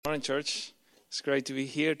Morning, church. It's great to be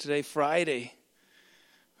here today, Friday.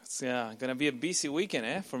 It's going to be a busy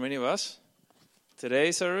weekend, for many of us.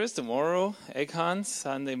 Today's service, tomorrow, egg hunt,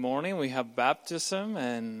 Sunday morning, we have baptism,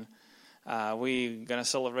 and we're going to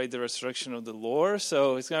celebrate the resurrection of the Lord.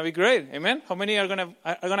 So it's going to be great. Amen? How many are going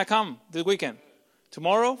to come this weekend?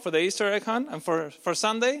 Tomorrow for the Easter egg hunt and for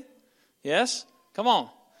Sunday? Yes? Come on.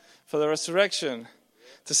 For the resurrection,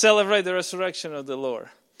 to celebrate the resurrection of the Lord.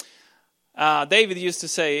 David used to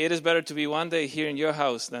say, it is better to be one day here in your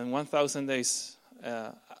house than 1,000 days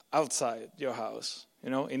outside your house,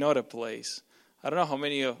 in other place. I don't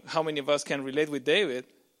know how many of us can relate with David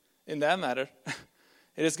in that matter.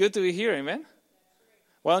 It is good to be here, amen?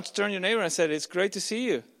 Why don't you turn your neighbor and say, it's great to see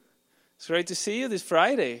you. It's great to see you this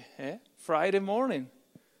Friday, Friday morning.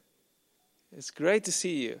 It's great to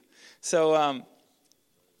see you. So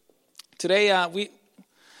today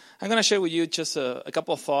I'm going to share with you just a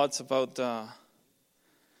couple of thoughts about the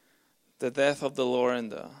death of the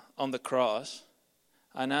Lord on the cross.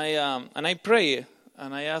 And I pray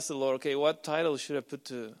and I ask the Lord, okay, what title should I put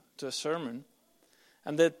to a sermon?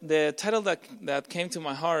 And the title that came to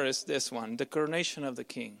my heart is this one, The Coronation of the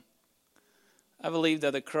King. I believe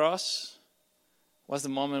that the cross was the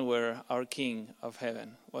moment where our King of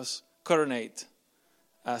heaven was coronated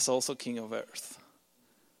as also King of earth.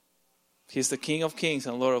 He's the King of kings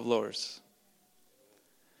and Lord of lords.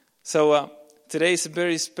 So today is a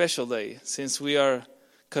very special day since we are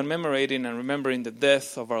commemorating and remembering the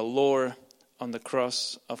death of our Lord on the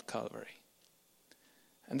cross of Calvary.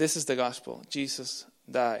 And this is the gospel. Jesus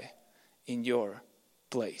died in your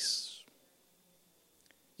place.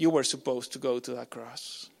 You were supposed to go to that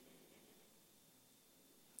cross.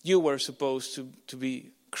 You were supposed to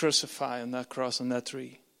be crucified on that cross, on that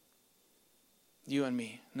tree. You and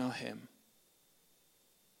me, not him.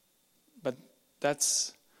 But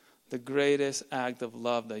that's the greatest act of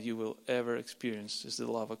love that you will ever experience, is the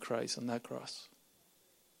love of Christ on that cross.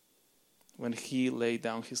 When he laid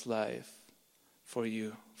down his life for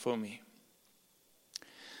you, for me.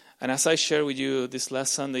 And as I share with you this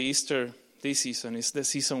last Sunday, Easter, this season is the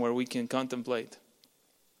season where we can contemplate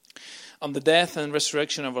on the death and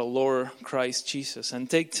resurrection of our Lord Christ Jesus and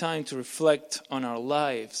take time to reflect on our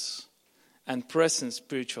lives and present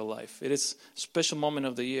spiritual life. It is a special moment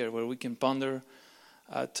of the year where we can ponder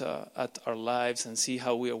at our lives and see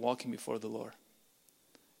how we are walking before the Lord.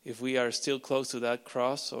 If we are still close to that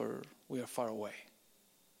cross or we are far away.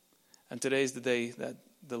 And today is the day that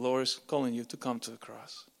the Lord is calling you to come to the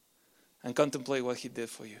cross and contemplate what he did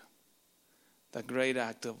for you. That great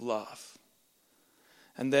act of love.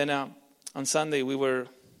 And then on Sunday we were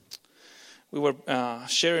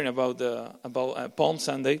sharing about Palm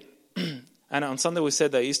Sunday. And on Sunday we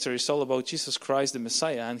said that Easter is all about Jesus Christ, the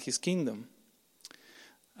Messiah, and his kingdom.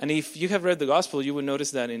 And if you have read the gospel, you will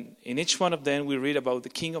notice that in each one of them we read about the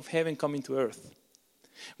King of heaven coming to earth.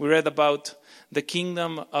 We read about the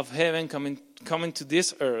kingdom of heaven coming to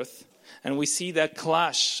this earth. And we see that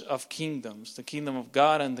clash of kingdoms, the kingdom of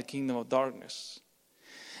God and the kingdom of darkness.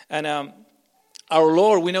 And our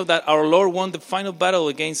Lord, we know that our Lord won the final battle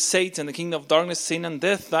against Satan, the kingdom of darkness, sin and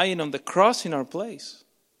death, dying on the cross in our place.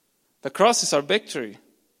 The cross is our victory.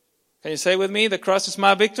 Can you say with me, the cross is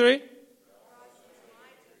my victory?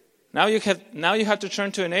 Now you have to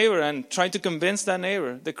turn to a neighbor and try to convince that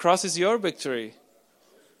neighbor, the cross is your victory.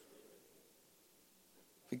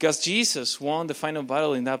 Because Jesus won the final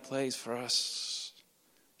battle in that place for us.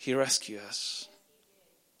 He rescued us.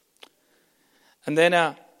 And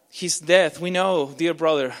then his death, we know, dear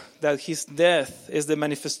brother, that his death is the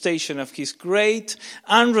manifestation of his great,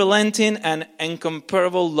 unrelenting, and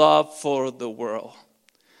incomparable love for the world.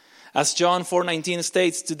 As John 4:19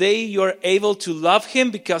 states, today you are able to love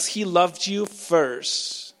him because he loved you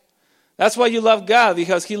first. That's why you love God,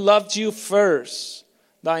 because he loved you first,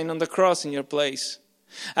 dying on the cross in your place.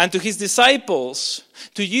 And to his disciples,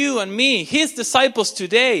 to you and me, his disciples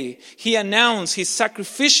today, he announced his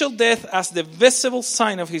sacrificial death as the visible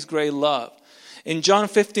sign of his great love. In John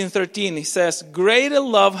 15:13, he says, greater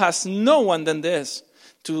love has no one than this,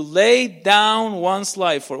 to lay down one's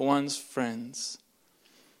life for one's friends.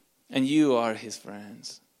 And you are his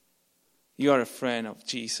friends. You are a friend of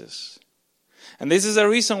Jesus. And this is the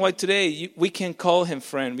reason why today we can call him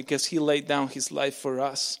friend, because he laid down his life for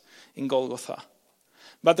us in Golgotha.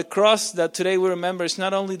 But the cross that today we remember is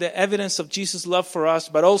not only the evidence of Jesus' love for us,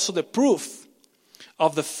 but also the proof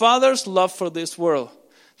of the Father's love for this world.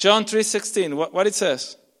 John 3:16, what it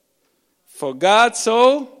says? For God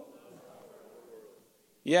so...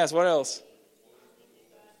 Yes, what else?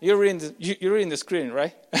 You're reading the screen,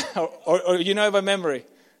 right? or you know it by memory.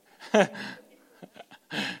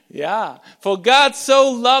 Yeah. For God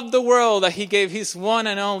so loved the world that he gave his one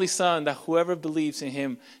and only Son, that whoever believes in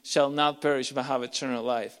him shall not perish but have eternal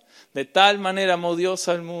life. De tal manera amó Dios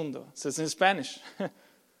al mundo. It says in Spanish.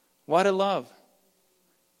 What a love.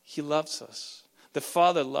 He loves us. The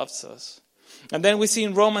Father loves us. And then we see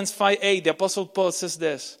in Romans 5:8, the Apostle Paul says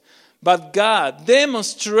this. But God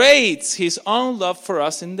demonstrates his own love for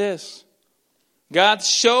us in this. God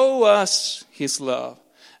show us his love.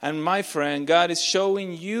 And my friend, God is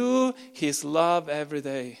showing you his love every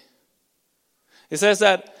day. It says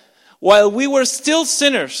that while we were still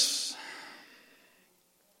sinners,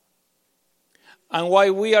 and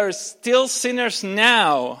while we are still sinners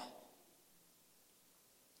now,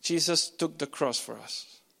 Jesus took the cross for us.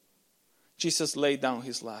 Jesus laid down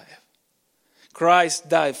his life. Christ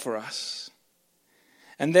died for us.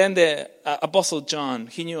 And then the Apostle John,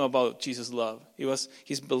 he knew about Jesus' love. He was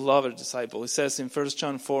his beloved disciple. It says in 1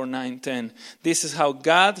 John 4:9-10, this is how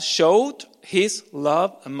God showed his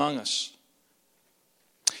love among us.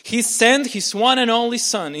 He sent his one and only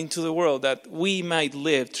Son into the world that we might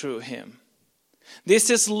live through him.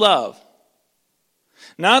 This is love.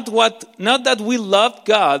 Not that we loved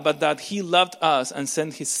God, but that he loved us and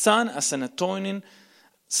sent his Son as an atoning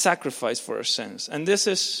sacrifice for our sins. And this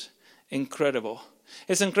is incredible.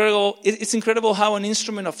 It's incredible how an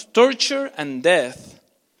instrument of torture and death,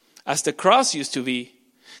 as the cross used to be,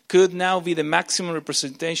 could now be the maximum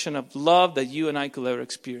representation of love that you and I could ever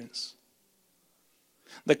experience.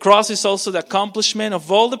 The cross is also the accomplishment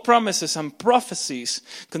of all the promises and prophecies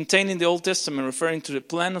contained in the Old Testament, referring to the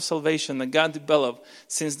plan of salvation that God developed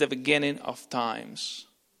since the beginning of times.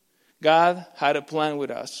 God had a plan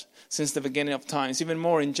with us since the beginning of times. Even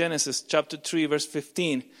more, in Genesis chapter 3, verse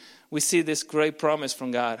 15, we see this great promise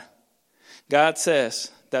from God. God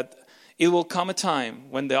says that it will come a time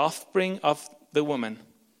when the offspring of the woman,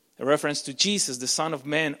 a reference to Jesus, the Son of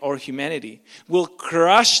Man or humanity, will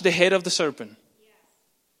crush the head of the serpent.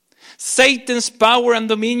 Satan's power and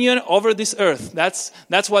dominion over this earth.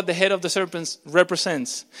 That's what the head of the serpent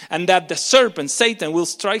represents. And that the serpent, Satan, will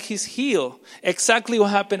strike his heel. Exactly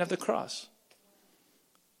what happened at the cross.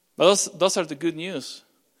 But those are the good news.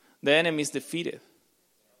 The enemy is defeated.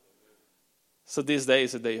 So this day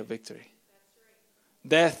is a day of victory.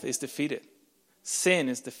 Death is defeated. Sin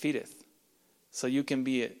is defeated. So you can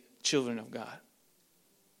be children of God.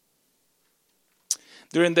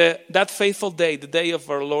 During that faithful day, the day of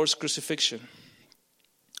our Lord's crucifixion,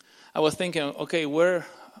 I was thinking, okay, what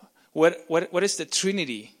is the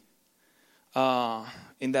Trinity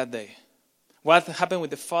in that day? What happened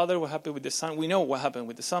with the Father? What happened with the Son? We know what happened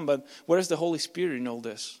with the Son, but where is the Holy Spirit in all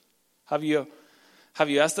this? Have you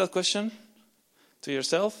asked that question to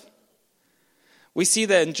yourself? We see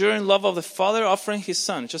the enduring love of the Father offering his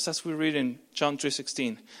Son, just as we read in John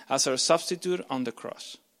 3:16, as our substitute on the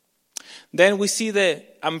cross. Then we see the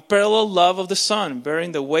unparalleled love of the Son,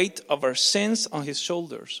 bearing the weight of our sins on his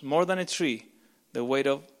shoulders, more than a tree, the weight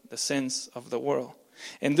of the sins of the world.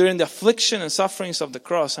 Enduring the affliction and sufferings of the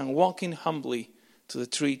cross and walking humbly to the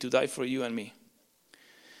tree to die for you and me.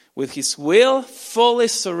 With his will fully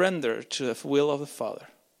surrendered to the will of the Father.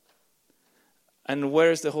 And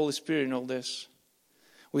where is the Holy Spirit in all this?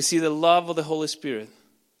 We see the love of the Holy Spirit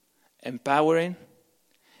empowering,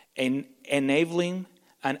 enabling,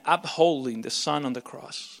 and upholding the Son on the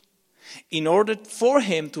cross in order for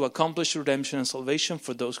him to accomplish redemption and salvation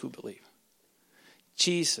for those who believe.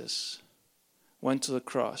 Jesus went to the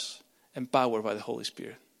cross empowered by the Holy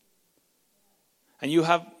Spirit. And you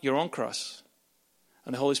have your own cross.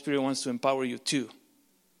 And the Holy Spirit wants to empower you too.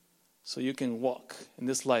 So you can walk in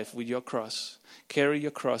this life with your cross, carry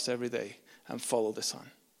your cross every day, and follow the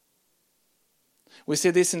Son. We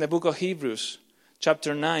see this in the book of Hebrews,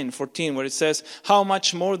 chapter 9:14, where it says, how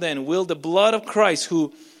much more then will the blood of Christ,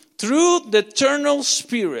 who through the eternal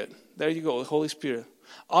Spirit, there you go, the Holy Spirit,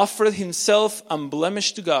 offered himself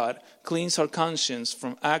unblemished to God, cleanse our conscience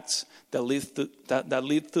from acts that lead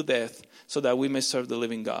to death, so that we may serve the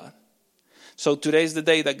living God. So today is the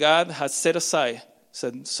day that God has set aside,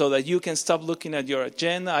 so that you can stop looking at your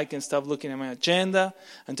agenda, I can stop looking at my agenda,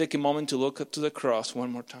 and take a moment to look up to the cross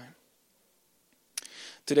one more time.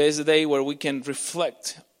 Today is the day where we can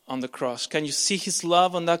reflect on the cross. Can you see his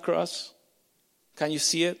love on that cross? Can you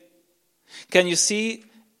see it? Can you see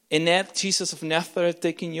Jesus of Nazareth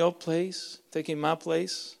taking your place, taking my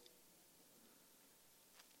place?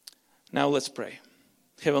 Now let's pray.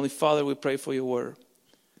 Heavenly Father, we pray for your word,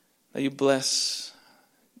 that you bless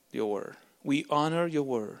your word. We honor your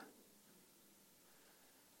word.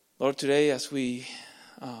 Lord, today as we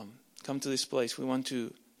come to this place, we want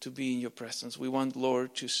to be in your presence. We want,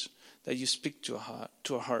 Lord, that you speak to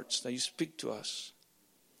our hearts, that you speak to us.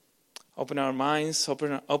 Open our minds,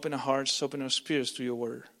 open our hearts, open our spirits to your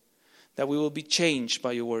word. That we will be changed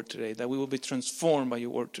by your word today. That we will be transformed by your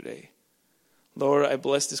word today. Lord, I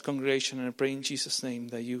bless this congregation and I pray in Jesus' name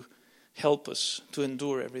that you help us to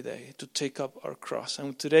endure every day, to take up our cross.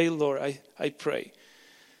 And today, Lord, I pray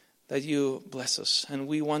that you bless us. And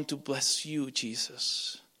we want to bless you,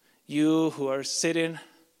 Jesus. You who are sitting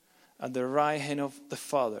at the right hand of the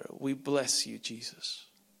Father. We bless you, Jesus.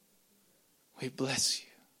 We bless you.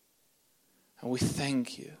 And we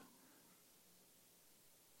thank you.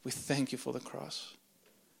 We thank you for the cross.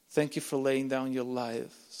 Thank you for laying down your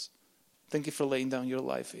lives. Thank you for laying down your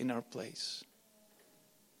life in our place.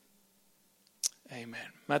 Amen.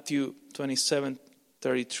 Matthew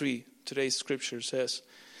 27:33, today's scripture says,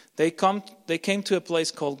 They came to a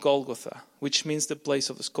place called Golgotha, which means the place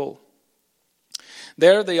of the skull.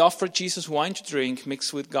 There they offered Jesus wine to drink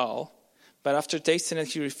mixed with gall, but after tasting it,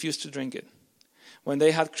 he refused to drink it. When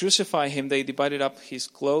they had crucified him, they divided up his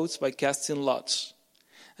clothes by casting lots.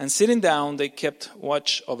 And sitting down, they kept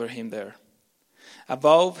watch over him there.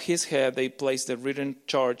 Above his head, they placed the written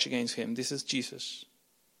charge against him. This is Jesus,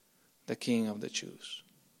 the King of the Jews.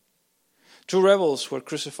 2 rebels were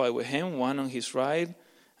crucified with him, one on his right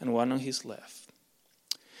and one on his left.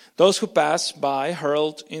 Those who passed by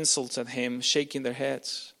hurled insults at him, shaking their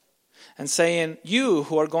heads, and saying, You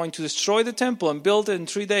who are going to destroy the temple and build it in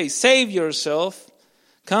 3 days, save yourself.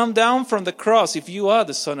 Come down from the cross if you are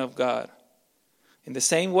the Son of God. In the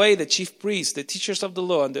same way, the chief priests, the teachers of the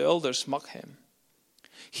law, and the elders mock him.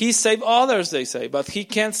 He saved others, they say, but he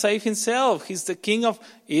can't save himself. He's the King of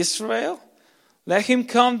Israel. Let him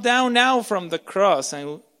come down now from the cross,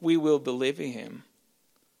 and we will believe in him.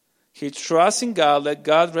 He trusts in God. Let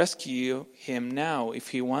God rescue him now if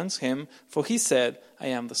he wants him, for he said, I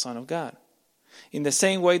am the Son of God. In the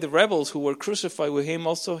same way, the rebels who were crucified with him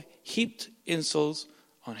also heaped insults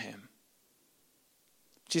on him.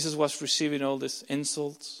 Jesus was receiving all these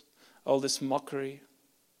insults, all this mockery.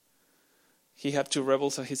 He had 2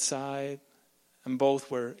 rebels at his side, and both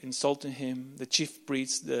were insulting him. The chief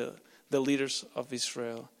priests, the leaders of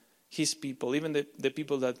Israel, his people, even the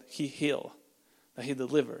people that he healed, that he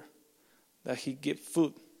delivered, that he gave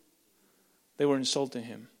food. They were insulting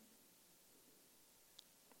him.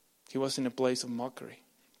 He was in a place of mockery.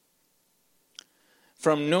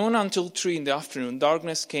 From noon until 3 in the afternoon,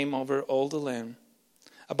 darkness came over all the land.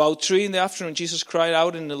 About 3 in the afternoon, Jesus cried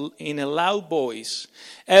out in a loud voice,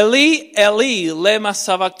 Eli, Eli, lema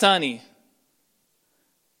sabachthani,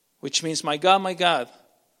 which means, my God,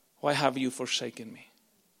 why have you forsaken me?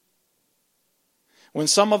 When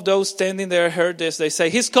some of those standing there heard this, they say,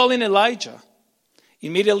 He's calling Elijah.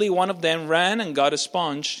 Immediately one of them ran and got a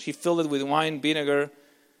sponge. He filled it with wine, vinegar,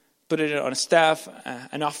 put it on a staff,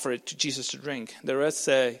 and offered it to Jesus to drink. The rest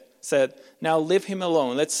said, Now leave him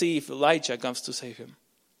alone. Let's see if Elijah comes to save him.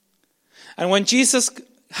 And when Jesus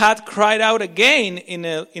had cried out again in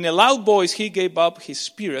a loud voice, he gave up his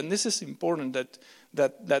spirit. And this is important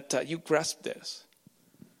that you grasp this.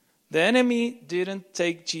 The enemy didn't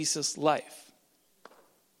take Jesus' life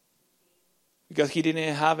because he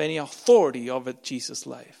didn't have any authority over Jesus'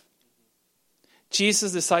 life.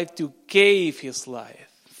 Jesus decided to give his life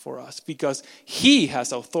for us because he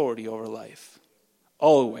has authority over life.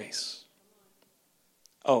 Always.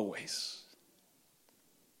 Always.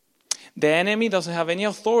 The enemy doesn't have any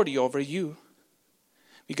authority over you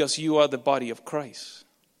because you are the body of Christ.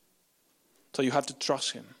 So you have to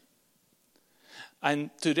trust him.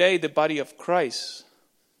 And today, the body of Christ,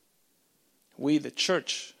 we, the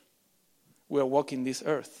church, we are walking this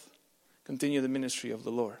earth, continue the ministry of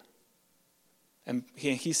the Lord. And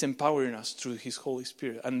he's empowering us through his Holy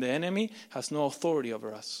Spirit. And the enemy has no authority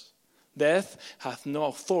over us. Death has no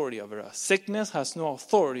authority over us. Sickness has no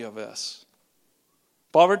authority over us.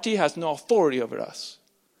 Poverty has no authority over us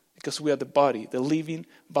because we are the body, the living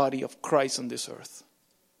body of Christ on this earth.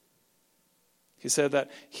 He said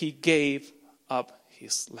that he gave up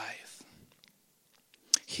his life,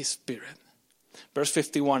 his spirit. Verse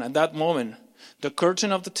 51, at that moment, the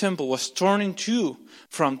curtain of the temple was torn in two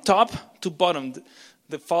from top to bottom.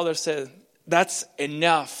 The Father said, that's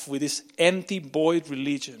enough with this empty, void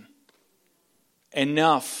religion.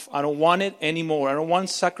 Enough. I don't want it anymore. I don't want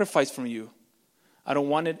sacrifice from you. I don't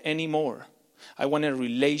want it anymore. I want a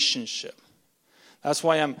relationship. That's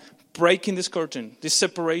why I'm breaking this curtain, this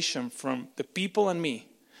separation from the people and me.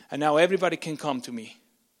 And now everybody can come to me.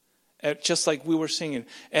 Just like we were singing,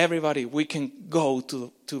 everybody, we can go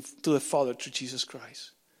to the Father through Jesus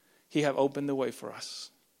Christ. He have opened the way for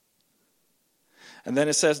us. And then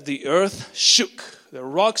it says, the earth shook, the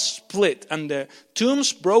rocks split, and the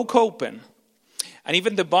tombs broke open. And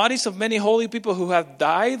even the bodies of many holy people who had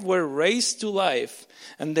died were raised to life.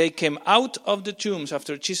 And they came out of the tombs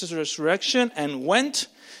after Jesus' resurrection and went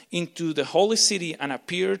into the holy city and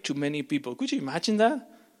appeared to many people. Could you imagine that?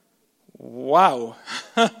 Wow.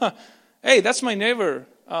 Hey, that's my neighbor,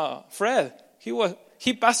 Fred.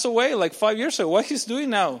 He passed away like 5 years ago. What he's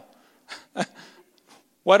doing now?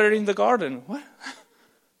 Watering the garden. What?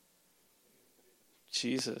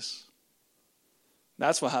 Jesus.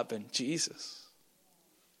 That's what happened. Jesus.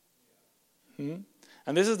 And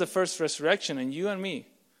this is the first resurrection, and you and me,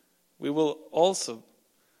 we will also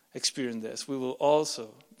experience this. We will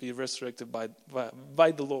also be resurrected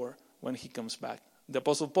by the Lord when he comes back. The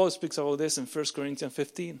Apostle Paul speaks about this in 1 Corinthians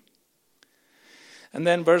 15. And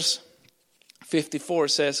then verse 54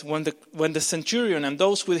 says, when the centurion and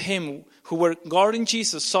those with him who were guarding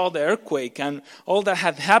Jesus saw the earthquake and all that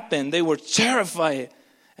had happened, they were terrified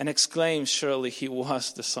and exclaimed, surely he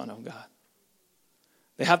was the Son of God.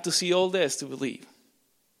 They have to see all this to believe.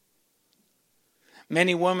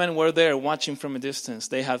 Many women were there watching from a distance.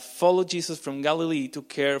 They had followed Jesus from Galilee to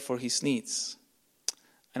care for his needs.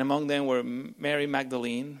 And among them were Mary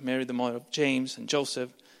Magdalene, Mary the mother of James and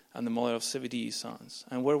Joseph, and the mother of Zebedee's sons.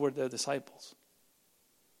 And where were the disciples?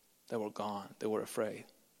 They were gone. They were afraid.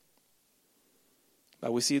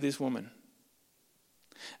 But we see this woman.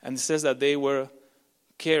 And it says that they were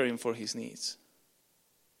caring for his needs.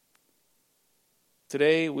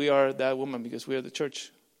 Today we are that woman because we are the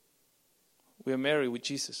church. We are married with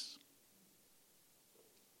Jesus.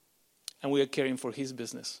 And we are caring for his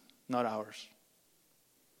business, not ours.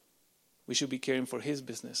 We should be caring for his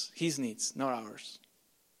business, his needs, not ours.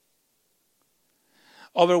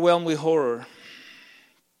 Overwhelmed with horror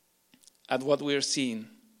at what we are seeing,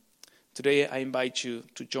 today I invite you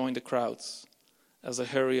to join the crowds as they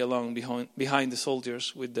hurry along behind the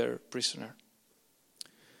soldiers with their prisoner.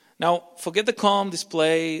 Now, forget the calm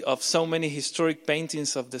display of so many historic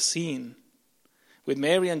paintings of the scene, with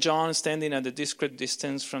Mary and John standing at a discreet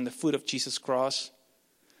distance from the foot of Jesus' cross.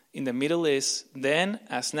 In the Middle East, then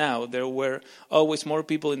as now, there were always more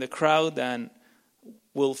people in the crowd than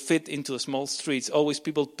will fit into small streets, always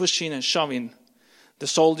people pushing and shoving. The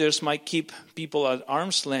soldiers might keep people at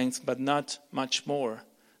arm's length, but not much more.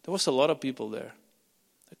 There was a lot of people there,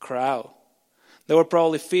 a crowd. There were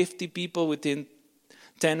probably 50 people within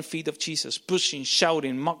 10 feet of Jesus, pushing,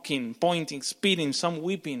 shouting, mocking, pointing, spitting, some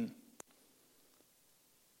weeping.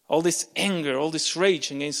 All this anger, all this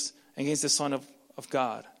rage against the Son of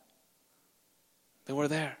God. They were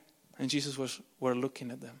there, and Jesus were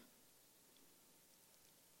looking at them.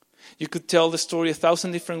 You could tell the story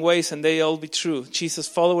 1,000 different ways, and they all be true. Jesus'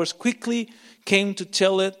 followers quickly came to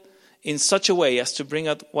tell it in such a way as to bring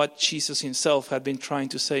out what Jesus himself had been trying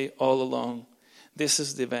to say all along. This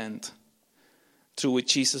is the event through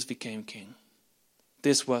which Jesus became king.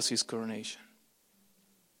 This was his coronation.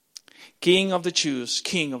 King of the Jews,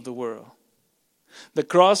 King of the world. The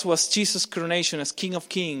cross was Jesus' coronation as King of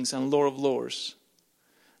kings and Lord of lords.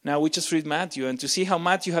 Now we just read Matthew, and to see how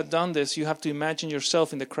Matthew had done this, you have to imagine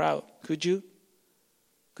yourself in the crowd. Could you?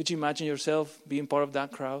 Could you imagine yourself being part of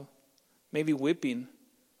that crowd? Maybe weeping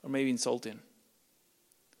or maybe insulting.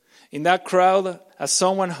 In that crowd, as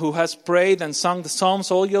someone who has prayed and sung the Psalms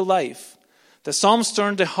all your life, the Psalms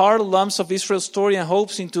turned the hard lumps of Israel's story and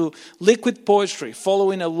hopes into liquid poetry,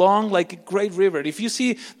 following along like a great river. If you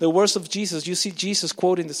see the words of Jesus, you see Jesus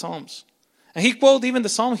quoting the Psalms. And he quoted even the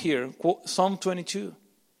Psalm here, Psalm 22.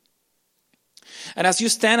 And as you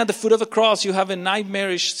stand at the foot of the cross, you have a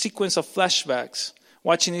nightmarish sequence of flashbacks,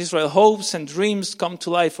 watching Israel's hopes and dreams come to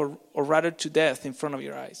life or rather to death in front of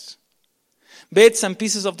your eyes. Bits and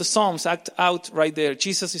pieces of the Psalms act out right there.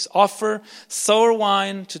 Jesus is offered sour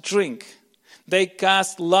wine to drink. They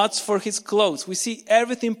cast lots for his clothes. We see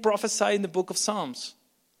everything prophesied in the book of Psalms.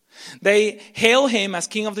 They hail him as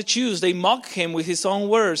King of the Jews. They mock him with his own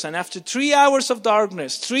words. And after 3 hours of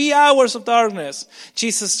darkness,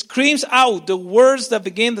 Jesus screams out the words that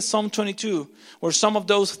begin the Psalm 22, where some of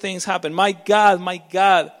those things happen. My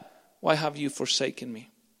God, why have you forsaken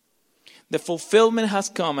me? The fulfillment has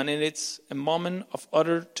come, and it's a moment of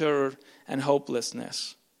utter terror and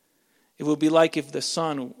hopelessness. It will be like if the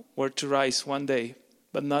sun were to rise one day,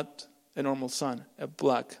 but not a normal sun, a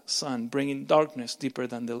black sun, bringing darkness deeper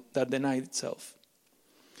than the night itself.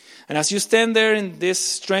 And as you stand there in this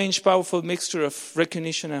strange, powerful mixture of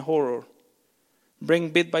recognition and horror, bring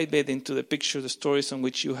bit by bit into the picture the stories on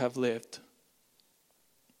which you have lived.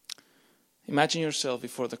 Imagine yourself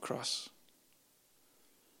before the cross.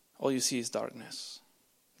 All you see is darkness.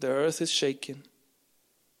 The earth is shaking.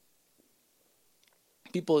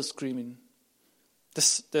 People are screaming.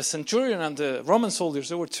 The centurion and the Roman soldiers,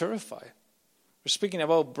 they were terrified. We're speaking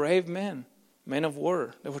about brave men of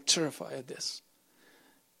war. They were terrified at this.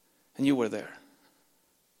 And you were there.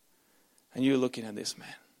 And you're looking at this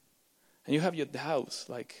man. And you have your doubts,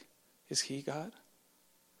 like, is he God?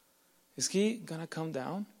 Is he going to come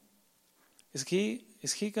down? Is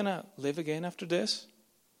he going to live again after this?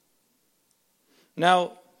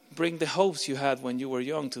 Now, bring the hopes you had when you were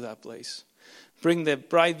young to that place. Bring the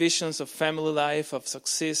bright visions of family life, of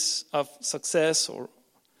success, or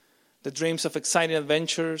the dreams of exciting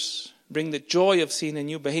adventures. Bring the joy of seeing a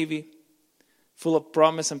new baby, full of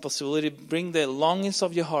promise and possibility. Bring the longings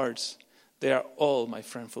of your hearts. They are all, my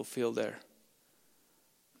friend, fulfilled there.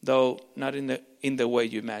 Though not in the way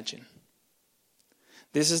you imagine.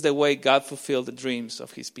 This is the way God fulfilled the dreams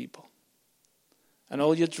of his people. And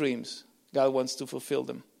all your dreams, God wants to fulfill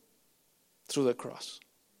them through the cross.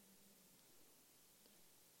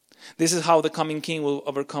 This is how the coming king will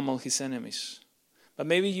overcome all his enemies. But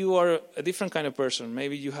maybe you are a different kind of person.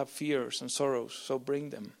 Maybe you have fears and sorrows, so bring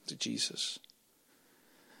them to Jesus.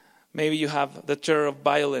 Maybe you have the terror of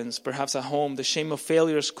violence, perhaps at home, the shame of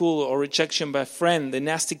failure at school or rejection by a friend, the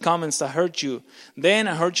nasty comments that hurt you, then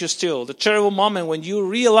hurt you still. The terrible moment when you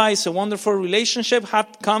realize a wonderful relationship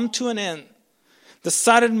had come to an end. The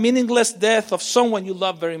sudden meaningless death of someone you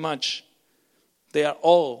love very much. They are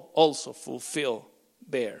all also fulfilled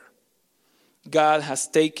there. God has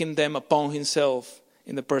taken them upon himself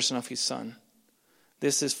in the person of his Son.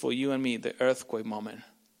 This is for you and me, the earthquake moment.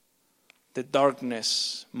 The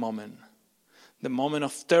darkness moment. The moment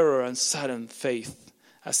of terror and sudden faith.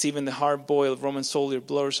 As even the hard-boiled Roman soldier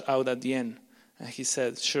blurs out at the end. And he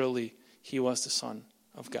said, surely he was the Son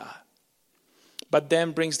of God. But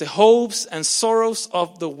then brings the hopes and sorrows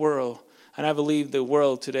of the world. And I believe the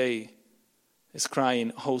world today is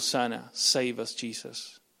crying, Hosanna, save us,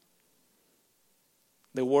 Jesus.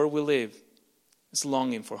 The world we live is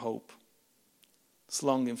longing for hope. It's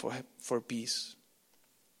longing for peace.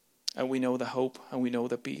 And we know the hope and we know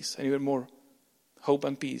the peace. And even more, hope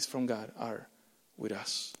and peace from God are with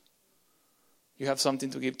us. You have something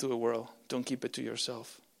to give to the world. Don't keep it to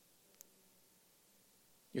yourself.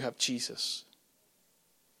 You have Jesus.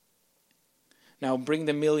 Now bring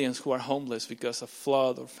the millions who are homeless because of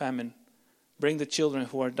flood or famine. Bring the children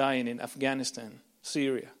who are dying in Afghanistan,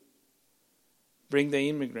 Syria. Bring the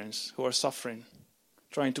immigrants who are suffering,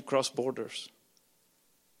 trying to cross borders.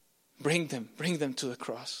 Bring them to the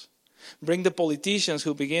cross. Bring the politicians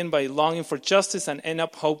who begin by longing for justice and end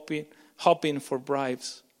up hoping for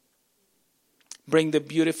bribes. Bring the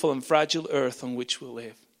beautiful and fragile earth on which we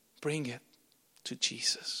live. Bring it to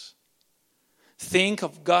Jesus. Think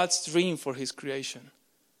of God's dream for his creation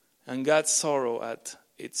and God's sorrow at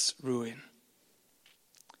its ruin.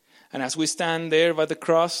 And as we stand there by the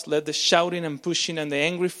cross, let the shouting and pushing and the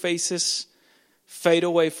angry faces fade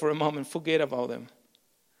away for a moment. Forget about them.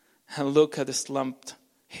 And look at the slumped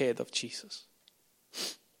head of Jesus.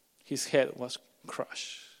 His head was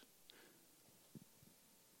crushed.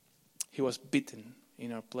 He was beaten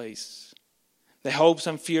in our place. The hopes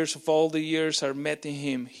and fears of all the years are met in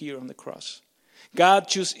him here on the cross. God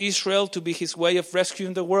chose Israel to be his way of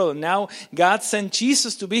rescuing the world. And now God sent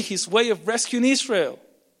Jesus to be his way of rescuing Israel.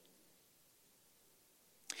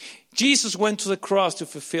 Jesus went to the cross to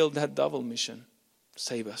fulfill that double mission.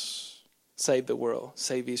 Save us. Save the world.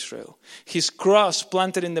 Save Israel. His cross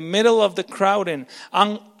planted in the middle of the crowded,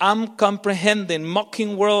 uncomprehending,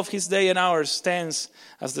 mocking world of his day and ours stands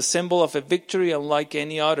as the symbol of a victory unlike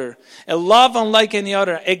any other. A love unlike any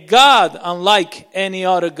other. A God unlike any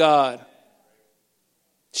other God.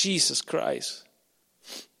 Jesus Christ.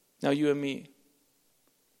 Now you and me.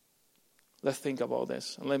 Let's think about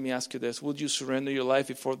this. And let me ask you this. Would you surrender your life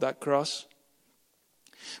before that cross?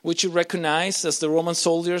 Would you recognize, as the Roman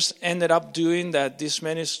soldiers ended up doing, that this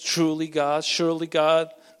man is truly God, surely God,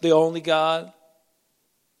 the only God?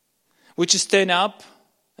 Would you stand up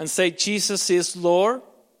and say, Jesus is Lord?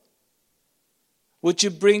 Would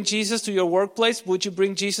you bring Jesus to your workplace? Would you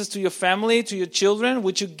bring Jesus to your family, to your children?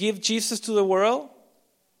 Would you give Jesus to the world?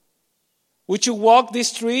 Would you walk these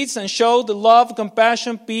streets and show the love,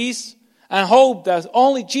 compassion, peace, and hope that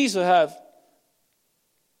only Jesus has?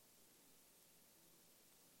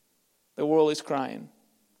 The world is crying.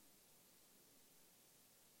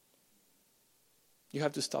 You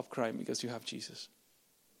have to stop crying because you have Jesus.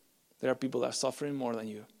 There are people that are suffering more than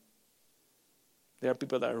you. There are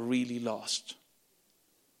people that are really lost.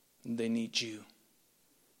 And they need you.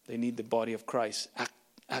 They need the body of Christ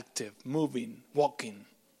active, moving, walking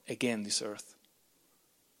again this earth.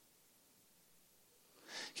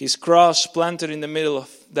 His cross planted in the middle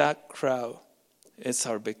of that crowd is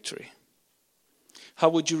our victory. How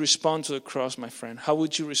would you respond to the cross, my friend? How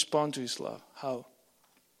would you respond to his love? How?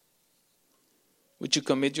 Would you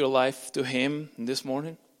commit your life to him this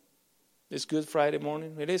morning? This Good Friday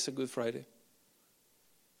morning? It is a Good Friday.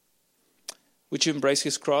 Would you embrace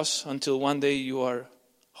his cross until one day you are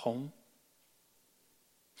home?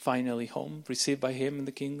 Finally home, received by him in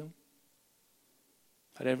the kingdom?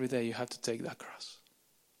 But every day you have to take that cross.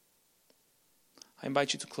 I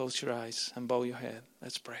invite you to close your eyes and bow your head.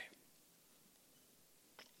 Let's pray.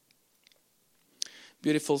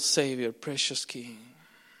 Beautiful Savior, precious King,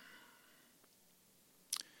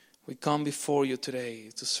 we come before you today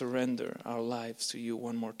to surrender our lives to you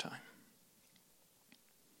one more time.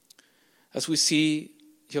 As we see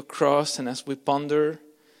your cross and as we ponder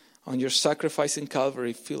on your sacrifice in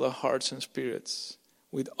Calvary, fill our hearts and spirits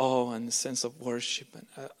with awe and a sense of worship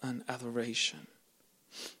and adoration.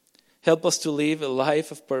 Help us to live a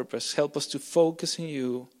life of purpose. Help us to focus on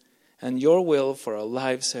you and your will for our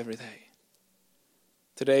lives every day.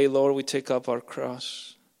 Today, Lord, we take up our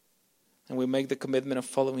cross and we make the commitment of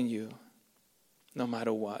following you no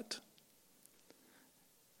matter what.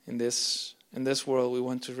 In this world, we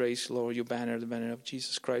want to raise, Lord, your banner, the banner of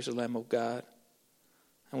Jesus Christ, the Lamb of God.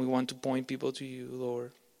 And we want to point people to you,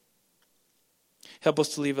 Lord. Help us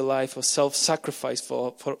to live a life of self-sacrifice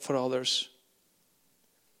for others.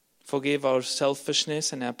 Forgive our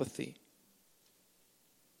selfishness and apathy.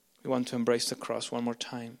 We want to embrace the cross one more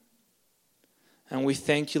time. And we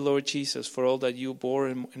thank you, Lord Jesus, for all that you bore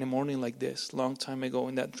in a morning like this, long time ago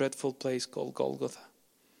in that dreadful place called Golgotha.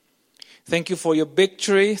 Thank you for your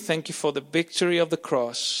victory. Thank you for the victory of the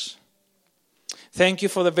cross. Thank you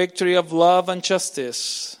for the victory of love and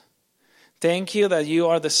justice. Thank you that you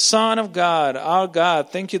are the Son of God, our God.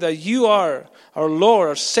 Thank you that you are our Lord,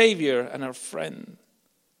 our Savior, and our friend.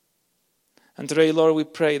 And today, Lord, we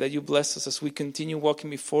pray that you bless us as we continue walking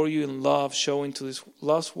before you in love, showing to this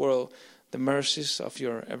lost world the mercies of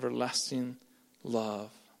your everlasting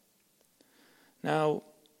love. Now,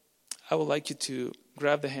 I would like you to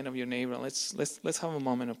grab the hand of your neighbor and let's have a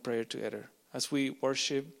moment of prayer together as we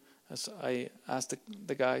worship, as I ask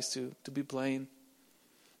the guys to be playing.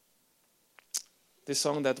 This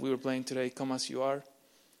song that we were playing today, Come As You Are,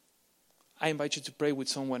 I invite you to pray with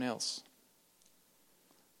someone else.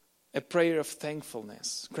 A prayer of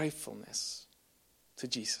thankfulness, gratefulness to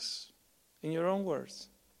Jesus. In your own words,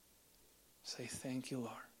 say, thank you,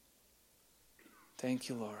 Lord. Thank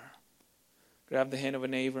you, Lord. Grab the hand of a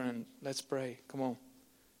neighbor and let's pray. Come on.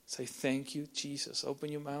 Say, thank you, Jesus.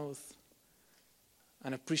 Open your mouth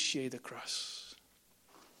and appreciate the cross.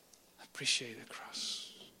 Appreciate the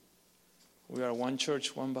cross. We are one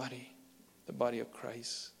church, one body, the body of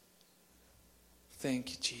Christ. Thank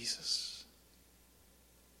you, Jesus.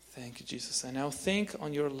 Thank you, Jesus. And now think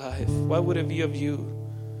on your life. What would it be of you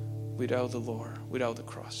without the Lord, without the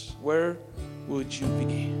cross? Where would you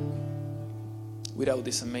be without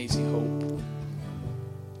this amazing hope?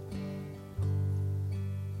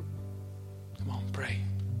 Come on, pray.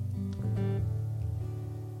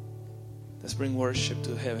 Let's bring worship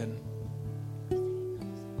to heaven.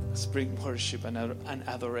 Let's bring worship and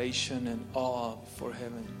adoration and awe before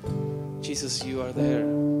heaven. Jesus, you are there,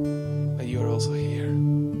 but you are also here.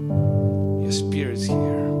 Your Spirit's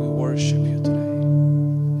here. We worship you today.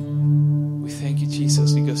 We thank you,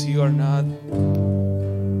 Jesus, because you are not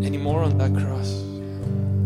anymore on that cross.